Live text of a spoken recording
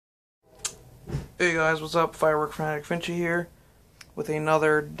Hey guys, what's up? Firework Fanatic Finchy here with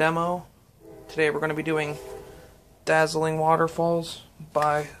another demo. Today we're going to be doing Dazzling Waterfalls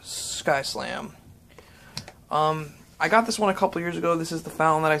by SkySlam. I got this one a couple years ago. This is the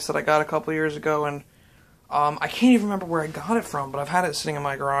fountain that I said I got a couple years ago, and I can't even remember where I got it from, but I've had it sitting in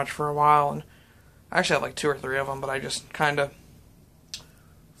my garage for a while, and I actually have like 2 or 3 of them, but I just kind of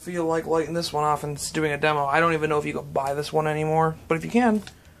feel like lighting this one off and doing a demo. I don't even know if you can buy this one anymore, but if you can,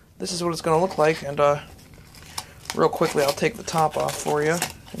 this is what it's going to look like. And real quickly, I'll take the top off for you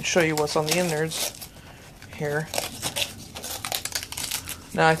and show you what's on the innards here.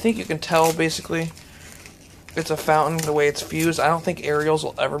 Now, I think you can tell, basically, it's a fountain the way it's fused. I don't think aerials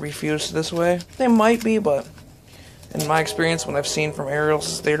will ever be fused this way. They might be, but in my experience, when I've seen from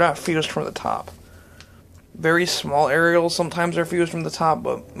aerials, they're not fused from the top. Very small aerials sometimes are fused from the top,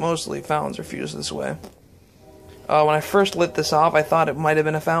 but mostly fountains are fused this way. When I first lit this off, I thought it might have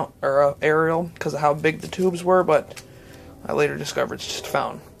been a fountain or an aerial because of how big the tubes were, but I later discovered it's just a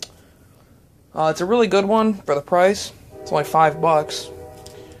fountain. It's a really good one for the price. It's only $5.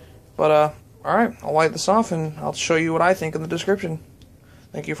 But alright, I'll light this off and I'll show you what I think in the description.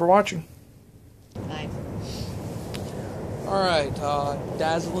 Thank you for watching. Nice. Alright,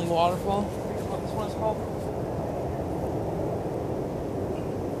 Dazzling Waterfall. What this one is called?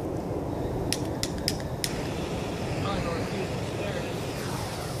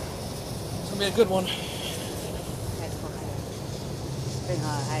 It's gonna be a good one. That's pretty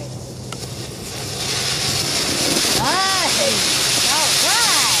high. Nice! Alright!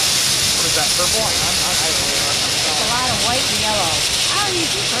 What is that, purple? It's a lot of white and yellow. I don't even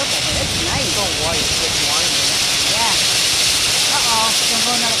see purple, but it's nice. It's all white, it's lime in it. Yeah. Uh-oh, it's gonna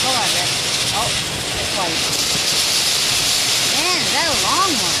go another color, I bet. Oh, it's white. Man, is that a long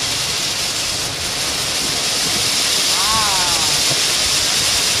one? Wow.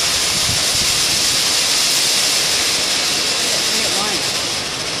 Three at once.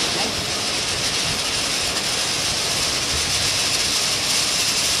 Nice.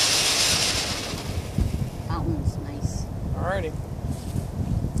 Fountain's nice. Alrighty.